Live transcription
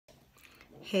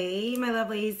Hey, my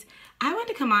lovelies. I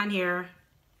wanted to come on here.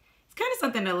 It's kind of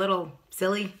something a little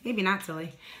silly, maybe not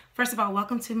silly. First of all,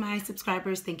 welcome to my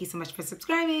subscribers. Thank you so much for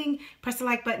subscribing. Press the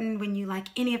like button when you like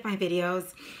any of my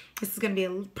videos. This is going to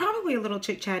be probably a little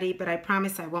chit-chatty, but I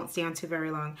promise I won't stay on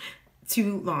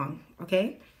too long,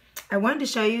 okay? I wanted to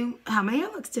show you how my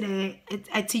hair looks today.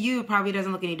 To you, it probably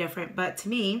doesn't look any different, but to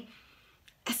me,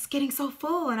 it's getting so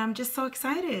full and I'm just so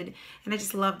excited and I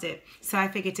just loved it. So I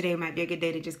figured today might be a good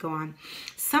day to just go on.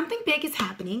 Something big is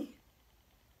happening.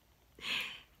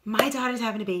 My daughter's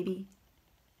having a baby.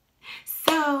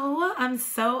 So I'm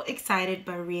so excited,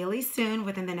 but really soon,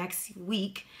 within the next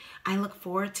week, I look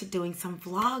forward to doing some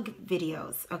vlog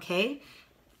videos, okay?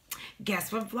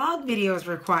 Guess what vlog videos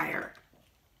require?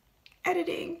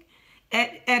 Editing.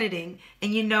 Editing.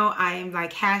 And you know I am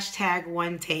like hashtag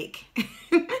one take.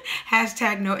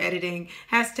 Hashtag no editing.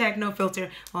 Hashtag no filter.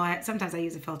 Well, sometimes I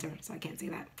use a filter, so I can't say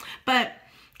that. But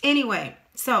anyway,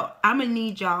 so I'm gonna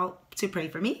need y'all to pray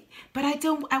for me. But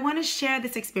I want to share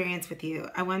this experience with you.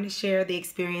 I want to share the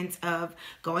experience of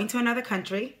going to another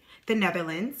country, the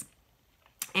Netherlands,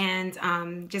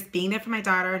 and just being there for my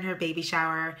daughter and her baby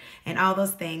shower and all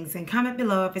those things. And comment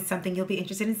below if it's something you'll be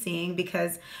interested in seeing,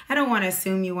 because I don't want to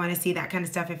assume you want to see that kind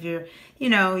of stuff. If you're, you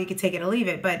know, you could take it or leave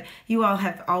it, but you all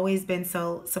have always been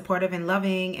so supportive and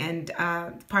loving and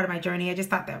part of my journey. I just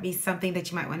thought that would be something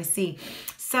that you might want to see.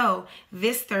 So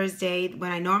this Thursday,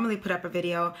 when I normally put up a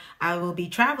video, I will be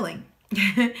traveling.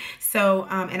 So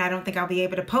and I don't think I'll be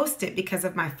able to post it because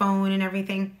of my phone and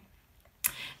everything.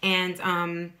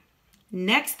 And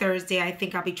next Thursday, I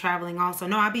think I'll be traveling also.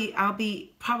 No, I'll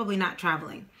be probably not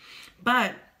traveling.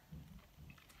 But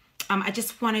I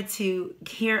just wanted to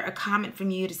hear a comment from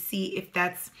you to see if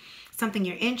that's something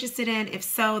you're interested in. If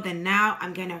so, then now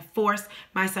I'm going to force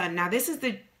my son. Now, this is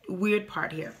the weird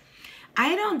part here.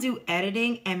 I don't do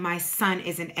editing, and my son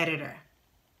is an editor.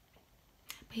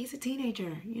 But he's a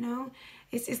teenager, you know.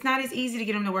 It's not as easy to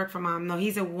get him to work for mom. No,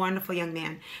 he's a wonderful young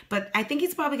man. But I think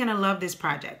he's probably going to love this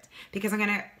project because I'm going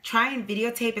to try and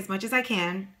videotape as much as I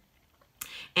can.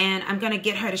 And I'm going to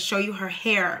get her to show you her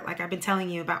hair, like I've been telling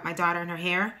you about my daughter and her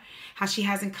hair, how she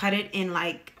hasn't cut it in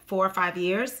like 4 or 5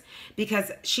 years,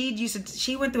 because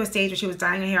she went through a stage where she was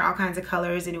dyeing her hair all kinds of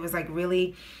colors, and it was like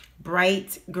really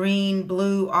bright green,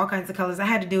 blue, all kinds of colors. I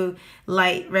had to do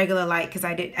light, regular light, because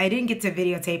I didn't get to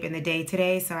videotape in the day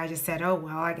today, so I just said, oh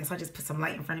well, I guess I'll just put some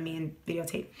light in front of me and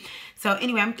videotape. So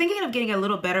anyway, I'm thinking of getting a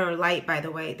little better light, by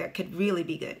the way, that could really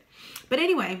be good. But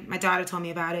anyway, my daughter told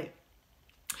me about it.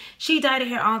 She dyed her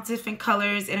hair all different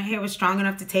colors, and her hair was strong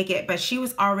enough to take it, but she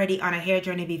was already on a hair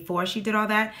journey before she did all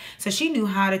that, so she knew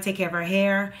how to take care of her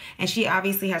hair, and she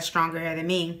obviously had stronger hair than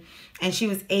me, and she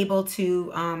was able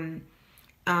to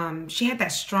she had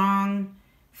that strong,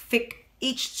 thick,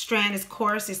 each strand is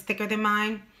coarse, is thicker than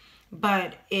mine,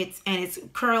 but it's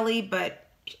curly, but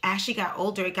as she got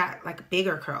older, it got like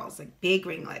bigger curls, like big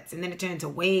ringlets, and then it turned into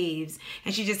waves,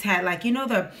 and she just had like, you know,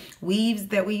 the weaves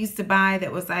that we used to buy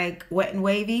that was like wet and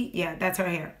wavy? Yeah, that's her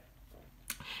hair.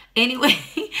 Anyway,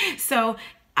 so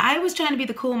I was trying to be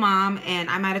the cool mom, and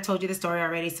I might have told you the story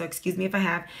already, so excuse me if I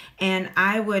have, and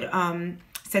I would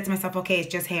said to myself, okay, it's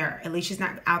just hair. At least she's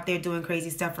not out there doing crazy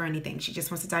stuff or anything. She just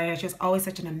wants to dye her hair. She was always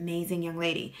such an amazing young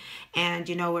lady. And,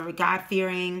 you know, we're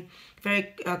God-fearing,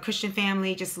 very Christian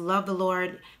family, just love the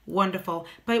Lord, wonderful.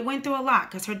 But it went through a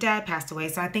lot because her dad passed away.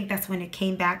 So I think that's when it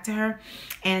came back to her.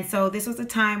 And so this was a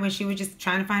time when she was just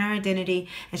trying to find her identity,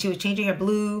 and she would change her hair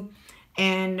blue.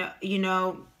 And, you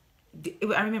know,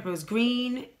 I remember it was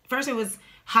green. First it was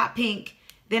hot pink.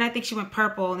 Then I think she went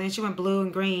purple, and then she went blue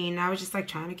and green. I was just like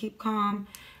trying to keep calm.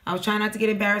 I was trying not to get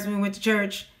embarrassed when we went to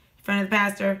church in front of the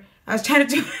pastor. I was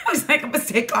like, I'm going to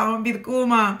stay calm and be the cool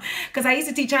mom. Because I used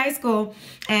to teach high school,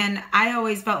 and I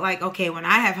always felt like, okay, when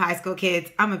I have high school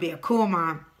kids, I'm going to be a cool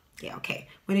mom. Yeah, okay.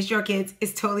 When it's your kids,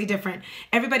 it's totally different.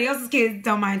 Everybody else's kids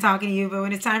don't mind talking to you, but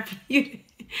when it's time for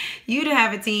you to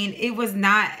have a teen, it was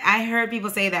not. I heard people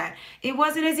say that. It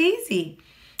wasn't as easy.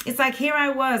 It's like here I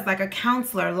was, like a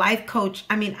counselor, life coach.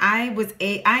 I mean, I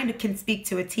can speak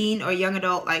to a teen or a young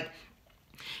adult, like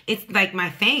it's like my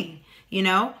thing, you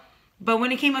know? But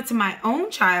when it came up to my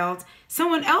own child,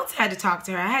 someone else had to talk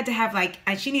to her. I had to have like,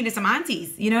 she needed some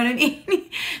aunties, you know what I mean?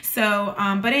 So,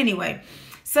 but anyway,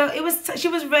 so she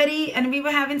was ready, and we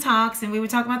were having talks, and we were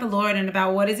talking about the Lord and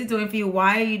about what is it doing for you?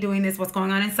 Why are you doing this? What's going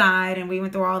on inside? And we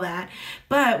went through all that.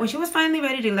 But when she was finally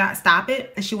ready to stop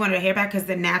it, and she wanted her hair back because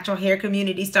the natural hair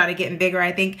community started getting bigger,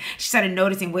 I think she started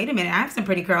noticing, wait a minute, I have some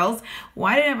pretty curls.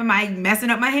 Why am I messing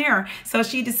up my hair? So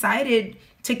she decided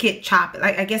to get chopped.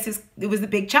 Like, I guess it was the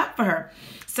big chop for her.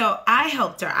 So I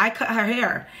helped her. I cut her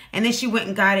hair, and then she went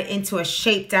and got it into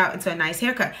a nice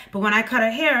haircut. But when I cut her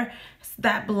hair,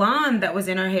 that blonde that was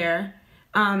in her hair,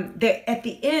 at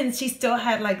the end, she still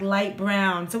had like light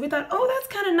brown. So we thought, oh, that's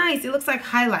kind of nice. It looks like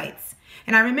highlights.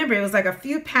 And I remember it was like a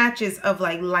few patches of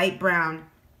like light brown.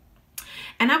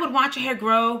 And I would watch her hair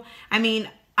grow. I mean,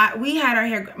 we had our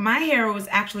hair, my hair was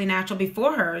actually natural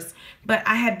before hers, but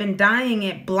I had been dyeing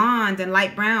it blonde and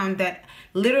light brown that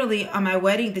literally on my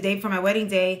wedding, the day before my wedding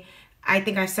day, I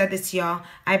think I said this to y'all,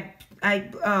 I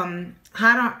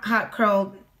hot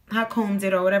combed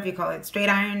it, or whatever you call it, straight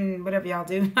iron, whatever y'all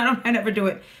do. I never do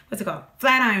it. What's it called?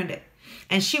 Flat ironed it.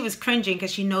 And she was cringing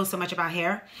because she knows so much about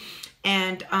hair.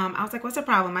 And I was like, what's the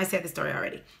problem? I said the story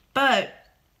already. But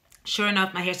sure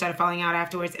enough, my hair started falling out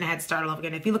afterwards, and I had to start all over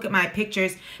again. If you look at my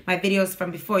pictures, my videos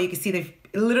from before, you can see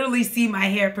literally see my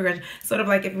hair progression. Sort of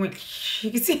like if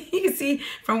you can see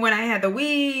from when I had the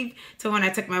weave to when I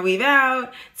took my weave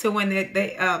out to when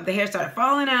the hair started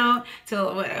falling out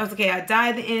till when I was okay. I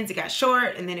dyed the ends, it got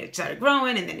short, and then it started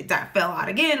growing, and then it fell out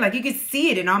again. Like you can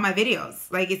see it in all my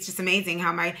videos. Like it's just amazing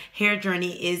how my hair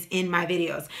journey is in my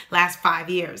videos. Last 5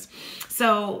 years.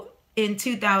 So in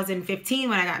 2015,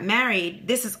 when I got married,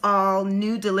 this is all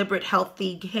new, deliberate,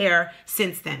 healthy hair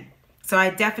since then. So I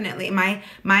definitely,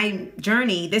 my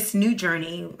journey, this new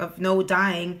journey of no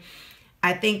dyeing,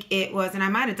 I think it was, and I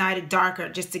might have dyed it darker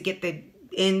just to get the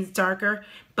ends darker,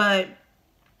 but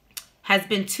has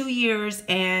been 2 years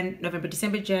and November,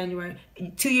 December, January,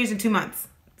 2 years and 2 months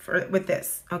with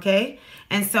this, okay?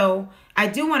 And so I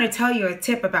do want to tell you a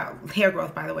tip about hair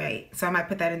growth, by the way, so I might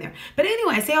put that in there. But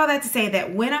anyway, I say all that to say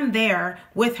that when I'm there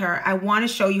with her, I want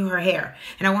to show you her hair,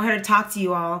 and I want her to talk to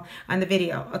you all on the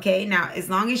video, okay? Now, as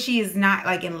long as she is not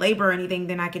like in labor or anything,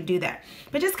 then I can do that.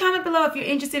 But just comment below if you're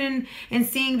interested in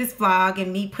seeing this vlog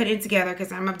and me put it together,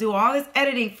 because I'm going to do all this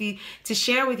editing for you to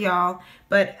share with y'all.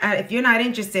 But if you're not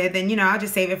interested, then, you know, I'll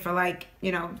just save it for like,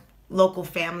 you know, local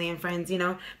family and friends, you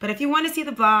know. But if you want to see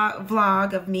the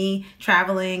vlog of me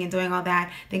traveling and doing all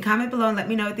that, then comment below and let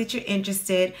me know that you're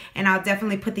interested, and I'll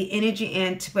definitely put the energy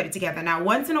in to put it together. Now,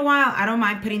 once in a while, I don't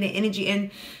mind putting the energy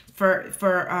in for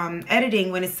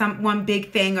editing when it's one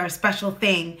big thing or a special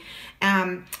thing.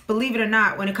 Believe it or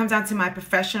not, when it comes down to my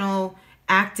professional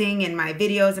acting and my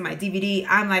videos and my DVD,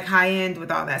 I'm like high end with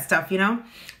all that stuff, you know.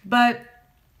 But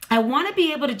I want to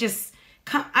be able to just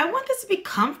I want this to be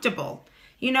comfortable.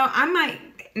 You know, I might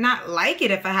not like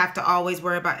it if I have to always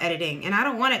worry about editing. And I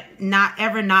don't want to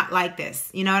ever not like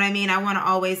this. You know what I mean? I want to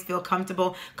always feel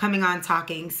comfortable coming on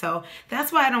talking. So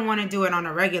that's why I don't want to do it on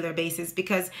a regular basis,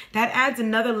 because that adds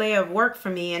another layer of work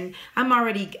for me. And I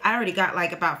already got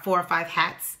like about 4 or 5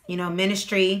 hats. You know,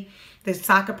 ministry, the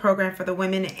soccer program for the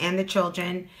women and the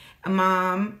children, a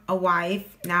mom, a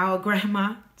wife, now a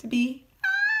grandma to be.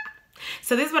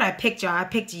 So this is what I picked, y'all. I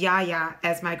picked Yaya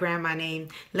as my grandma name.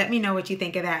 Let me know what you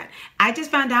think of that. I just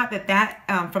found out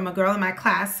that from a girl in my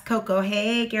class, Coco.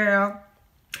 Hey, girl.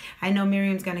 I know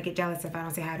Miriam's going to get jealous if I don't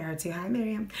say hi to her too. Hi,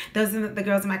 Miriam. Those are the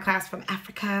girls in my class from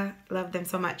Africa. Love them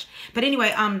so much. But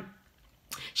anyway,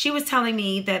 she was telling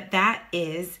me that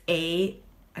is I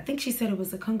think she said it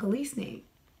was a Congolese name.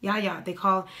 Yaya. They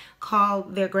call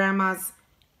their grandmas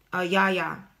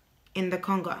Yaya in the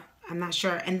Congo. I'm not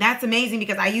sure. And that's amazing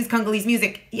because I use Congolese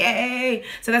music. Yay!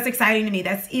 So that's exciting to me.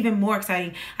 That's even more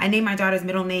exciting. I named my daughter's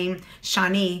middle name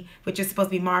Shani, which is supposed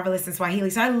to be marvelous in Swahili.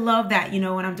 So I love that, you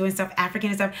know, when I'm doing stuff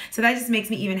African and stuff. So that just makes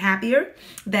me even happier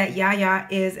that Yaya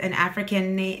is an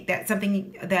African name, that's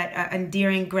something that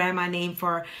endearing grandma name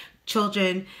for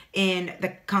children in the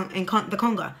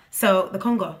Congo. So the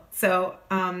Congo. So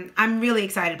I'm really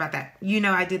excited about that. You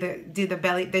know, I do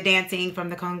the dancing from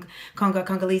the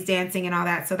Congolese dancing and all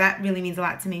that. So that really means a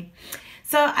lot to me.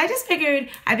 So I just figured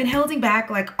I've been holding back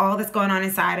like all that's going on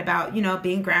inside about, you know,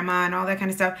 being grandma and all that kind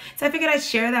of stuff. So I figured I'd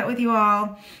share that with you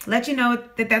all, let you know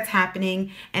that that's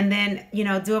happening, and then, you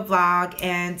know, do a vlog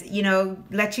and, you know,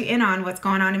 let you in on what's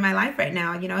going on in my life right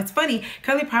now. You know, it's funny.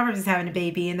 Curly Proverbs is having a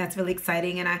baby, and that's really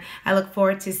exciting. And I look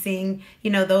forward to seeing,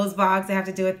 you know, those vlogs that have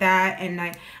to do with that. And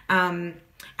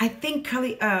I think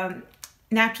Curly,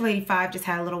 Natural 85 just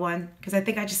had a little one, because I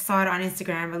think I just saw it on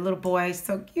Instagram, a little boy,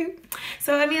 so cute.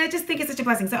 So, I mean, I just think it's such a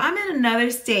blessing. So I'm in another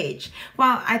stage.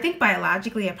 While I think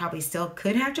biologically I probably still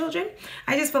could have children,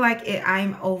 I just feel like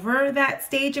I'm over that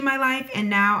stage in my life, and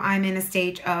now I'm in a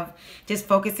stage of just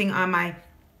focusing on my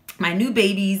new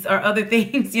babies or other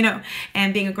things, you know,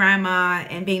 and being a grandma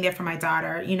and being there for my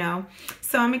daughter, you know.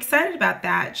 So I'm excited about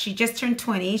that. She just turned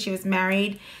 20. She was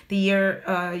married the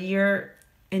year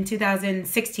in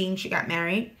 2016, she got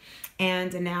married,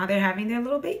 and now they're having their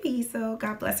little baby. So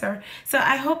God bless her. So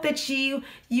I hope that you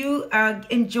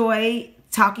enjoy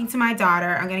talking to my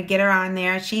daughter. I'm going to get her on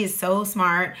there. She is so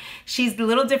smart. She's a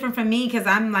little different from me because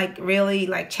I'm like really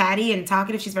like chatty and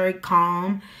talkative. She's very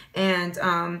calm.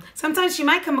 And sometimes she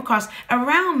might come across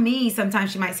around me.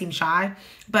 Sometimes she might seem shy,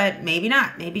 but maybe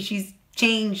not. Maybe she's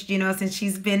changed, you know, since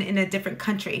she's been in a different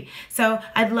country. So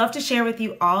I'd love to share with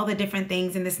you all the different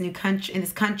things in this new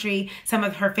country, some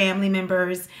of her family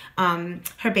members,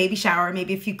 her baby shower,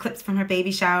 maybe a few clips from her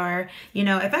baby shower. You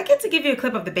know, if I get to give you a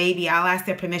clip of the baby, I'll ask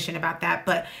their permission about that,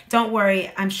 but don't worry,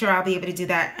 I'm sure I'll be able to do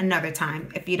that another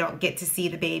time if you don't get to see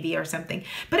the baby or something.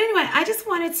 But anyway, I just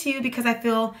wanted to, because I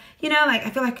feel, you know, like I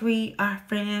feel like we are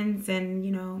friends, and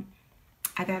you know,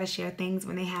 I gotta share things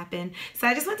when they happen. So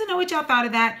I just want to know what y'all thought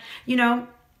of that. You know,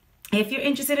 if you're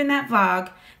interested in that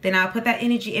vlog, then I'll put that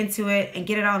energy into it and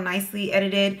get it all nicely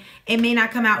edited. It may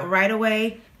not come out right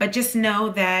away, but just know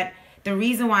that the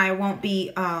reason why I won't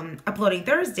be uploading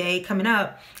Thursday coming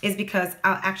up is because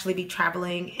I'll actually be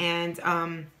traveling, and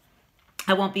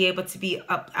I won't be able to be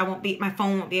up. My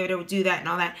phone won't be able to do that and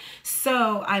all that.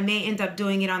 So I may end up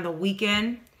doing it on the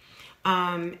weekend.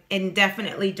 And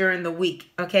definitely during the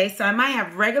week. Okay, so I might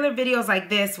have regular videos like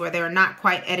this where they're not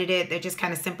quite edited. They're just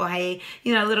kind of simple, hey,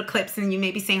 you know, little clips, and you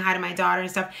may be saying hi to my daughter and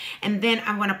stuff. And then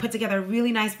I'm going to put together a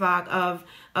really nice vlog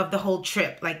of the whole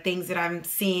trip, like things that I'm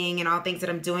seeing and all things that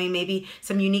I'm doing, maybe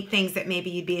some unique things that maybe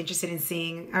you'd be interested in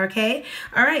seeing. Okay,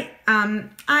 all right.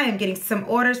 I am getting some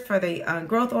orders for the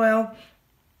growth oil.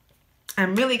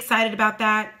 I'm really excited about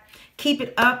that. Keep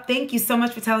it up. Thank you so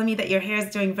much for telling me that your hair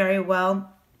is doing very well.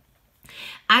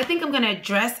 I think I'm going to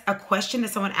address a question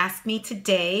that someone asked me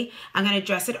today. I'm going to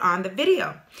address it on the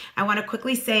video. I want to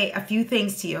quickly say a few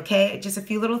things to you, okay? Just a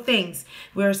few little things.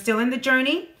 We're still in the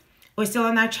journey. We're still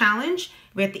on our challenge.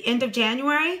 We're at the end of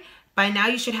January. By now,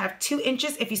 you should have 2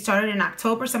 inches if you started in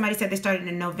October. Somebody said they started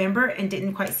in November and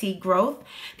didn't quite see growth.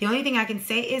 The only thing I can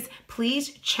say is please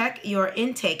check your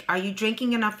intake. Are you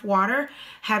drinking enough water?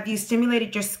 Have you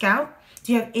stimulated your scalp?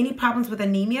 Do you have any problems with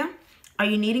anemia? Are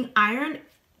you needing iron?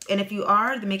 And if you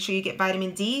are, then make sure you get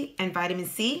vitamin D and vitamin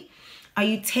C. Are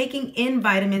you taking in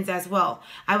vitamins as well?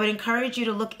 I would encourage you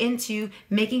to look into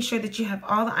making sure that you have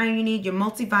all the iron you need, your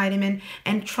multivitamin,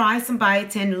 and try some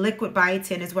biotin. Liquid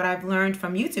biotin is what I've learned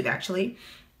from YouTube, actually.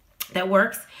 That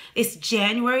works. It's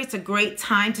January. It's a great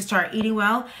time to start eating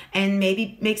well and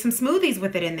maybe make some smoothies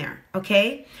with it in there,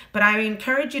 okay? But I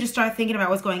encourage you to start thinking about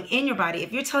what's going in your body.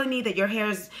 If you're telling me that your hair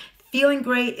is feeling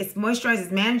great, it's moisturized,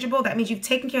 it's manageable, that means you've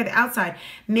taken care of the outside.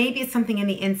 Maybe it's something in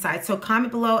the inside. So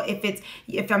comment below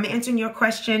if I'm answering your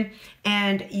question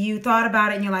and you thought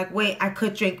about it and you're like, wait, I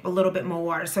could drink a little bit more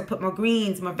water. So put more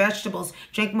greens, more vegetables,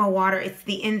 drink more water. It's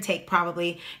the intake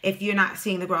probably if you're not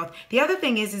seeing the growth. The other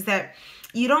thing is that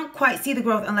you don't quite see the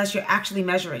growth unless you're actually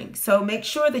measuring. So make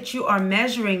sure that you are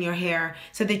measuring your hair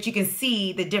so that you can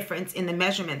see the difference in the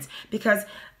measurements, because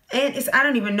I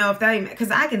don't even know if that even,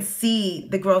 because I can see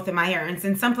the growth in my hair. And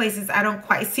in some places, I don't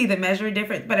quite see the measure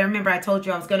difference. But I remember I told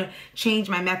you I was going to change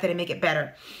my method and make it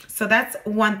better. So that's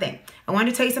one thing. I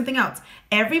wanted to tell you something else.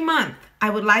 Every month, I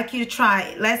would like you to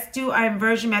try. Let's do our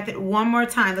inversion method one more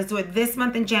time. Let's do it this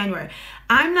month in January.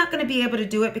 I'm not going to be able to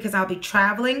do it because I'll be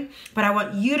traveling, but I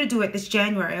want you to do it this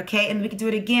January, okay? And we can do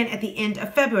it again at the end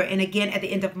of February and again at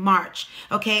the end of March,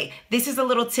 okay? This is a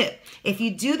little tip. If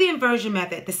you do the inversion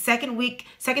method the second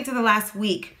to the last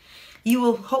week, you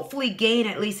will hopefully gain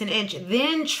at least 1 inch,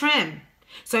 then trim.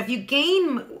 So if you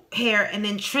gain hair and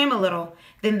then trim a little,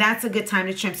 then that's a good time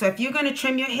to trim. So if you're going to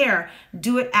trim your hair,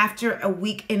 do it after a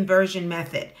week inversion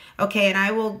method. Okay, and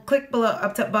I will click below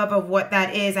up to above of what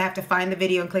that is. I have to find the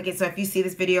video and click it. So if you see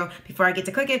this video before I get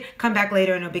to click it, come back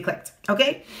later and it'll be clicked.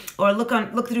 Okay? Or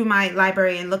look through my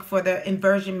library and look for the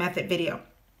inversion method video.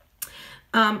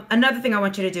 Another thing I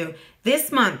want you to do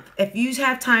this month, if you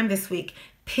have time this week,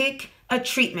 pick a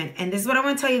treatment. And this is what I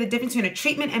want to tell you, the difference between a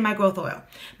treatment and my growth oil.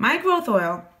 My growth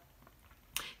oil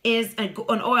is an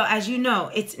oil, as you know,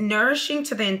 it's nourishing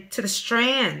to the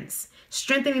strands,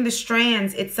 strengthening the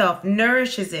strands itself,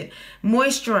 nourishes it,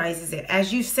 moisturizes it.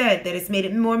 As you said, that it's made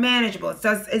it more manageable.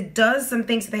 It does some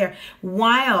things to the hair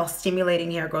while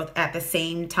stimulating hair growth at the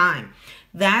same time.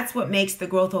 That's what makes the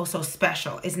growth oil so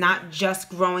special. It's not just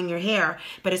growing your hair,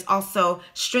 but it's also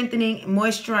strengthening,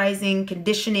 moisturizing,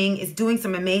 conditioning. It's doing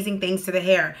some amazing things to the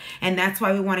hair. And that's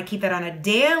why we want to keep that on a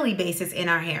daily basis in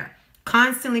our hair.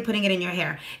 Constantly putting it in your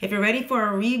hair. If you're ready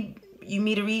for me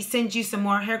to resend you some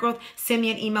more hair growth, send me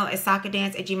an email at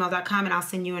sakadance@gmail.com and I'll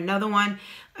send you another one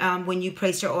when you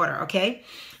place your order, okay?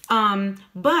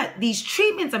 But these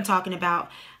treatments I'm talking about,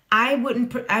 I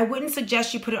wouldn't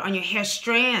suggest you put it on your hair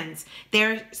strands.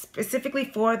 They're specifically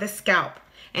for the scalp.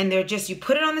 And they're just, you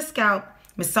put it on the scalp,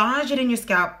 Massage it in your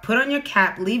scalp, put on your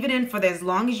cap, leave it in for as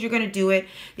long as you're going to do it.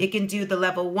 You can do the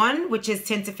level 1, which is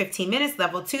 10 to 15 minutes,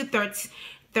 level 2,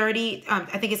 30,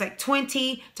 I think it's like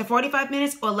 20 to 45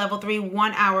 minutes, or level 3,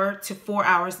 1 hour to 4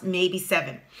 hours, maybe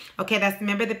 7. Okay, that's,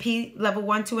 remember the P, level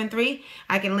 1, 2, and 3?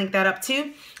 I can link that up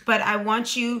too. But I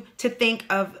want you to think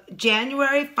of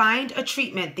January, find a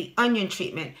treatment, the onion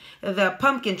treatment, the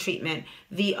pumpkin treatment,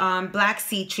 the black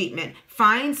seed treatment.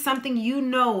 Find something you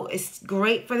know is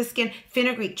great for the skin.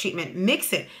 Fenugreek treatment,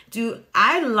 mix it.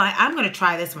 I'm going to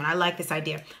try this one. I like this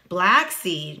idea. Black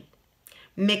seed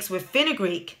mixed with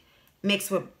fenugreek,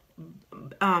 mixed with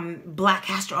black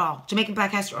castor oil, Jamaican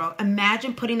black castor oil.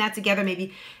 Imagine putting that together.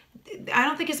 Maybe, I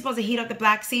don't think you're supposed to heat up the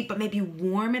black seed, but maybe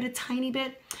warm it a tiny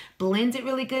bit. Blend it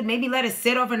really good. Maybe let it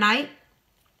sit overnight,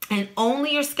 and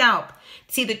only your scalp.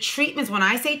 See, the treatments, when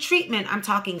I say treatment, I'm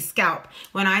talking scalp.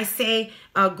 When I say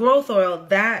growth oil,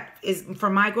 that is for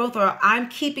my growth oil. I'm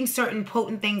keeping certain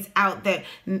potent things out that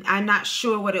I'm not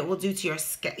sure what it will do to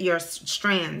your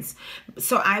strands.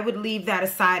 So I would leave that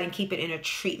aside and keep it in a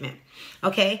treatment.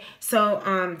 Okay,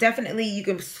 so definitely you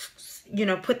can,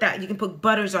 put that. You can put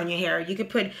butters on your hair. You could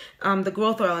put the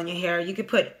growth oil on your hair. You could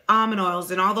put almond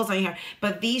oils and all those on your hair.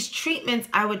 But these treatments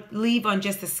I would leave on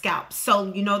just the scalp.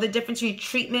 So you know the difference between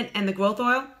treatment and the growth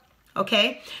oil?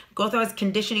 Okay, growth oil is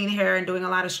conditioning the hair and doing a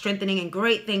lot of strengthening and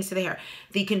great things to the hair.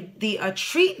 The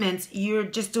treatments, you're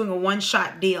just doing a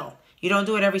one-shot deal. You don't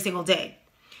do it every single day.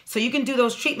 So you can do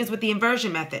those treatments with the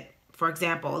inversion method. For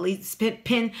example, at least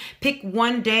pick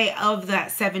one day of that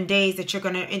 7 days that you're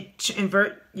going to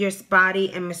invert your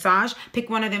body and massage. Pick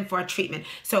one of them for a treatment.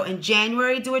 So in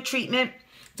January, do a treatment.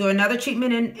 Do another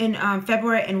treatment in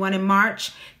February and one in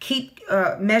March. Keep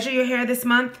measure your hair this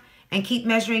month and keep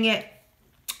measuring it.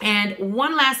 And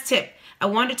one last tip. I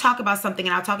wanted to talk about something,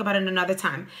 and I'll talk about it another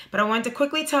time. But I wanted to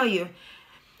quickly tell you,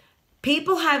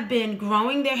 people have been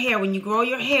growing their hair. When you grow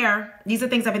your hair, these are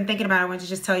things I've been thinking about. I want to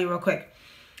just tell you real quick.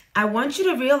 I want you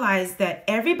to realize that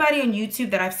everybody on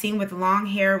YouTube that I've seen with long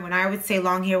hair, when I would say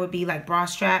long hair would be like bra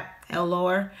strap,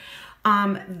 lower,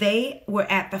 they were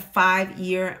at the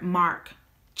 5-year mark.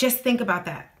 Just think about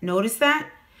that. Notice that?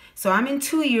 So I'm in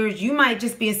 2 years. You might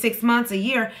just be in 6 months, a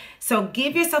year. So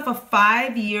give yourself a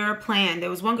 5-year plan. There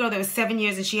was one girl that was 7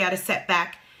 years and she had a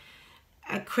setback.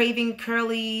 Craving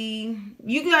Curly,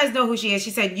 you guys know who she is.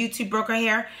 She said YouTube broke her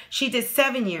hair. She did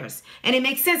 7 years, and it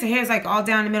makes sense. Her hair is like all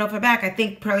down the middle of her back. I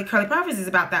think Curly Profits is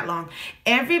about that long.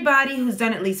 Everybody who's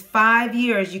done at least 5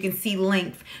 years, you can see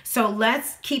length. So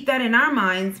let's keep that in our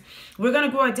minds. We're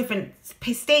gonna grow at different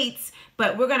states,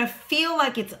 but we're gonna feel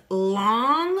like it's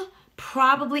long,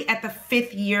 probably at the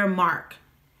 5th year mark,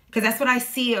 because that's what I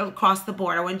see across the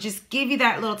board. I want to just give you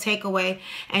that little takeaway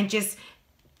and just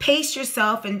pace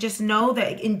yourself and just know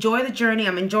that, enjoy the journey.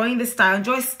 I'm enjoying this style.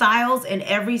 Enjoy styles in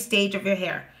every stage of your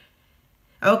hair.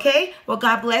 Okay? Well,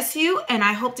 God bless you, and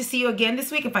I hope to see you again this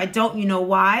week. If I don't, you know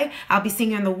why. I'll be seeing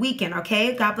you on the weekend,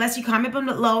 okay? God bless you. Comment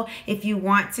below if you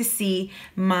want to see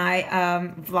my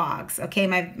vlogs, okay?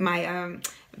 My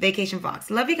vacation vlogs.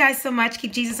 Love you guys so much.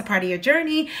 Keep Jesus a part of your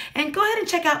journey, and go ahead and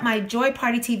check out my Joy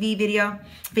Party TV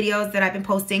videos that I've been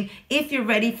posting. If you're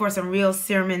ready for some real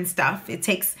sermon stuff,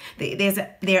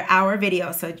 they're hour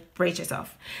videos, so brace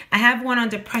yourself. I have one on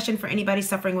depression for anybody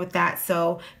suffering with that,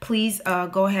 so please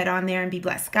go ahead on there and be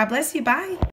blessed. God bless you. Bye.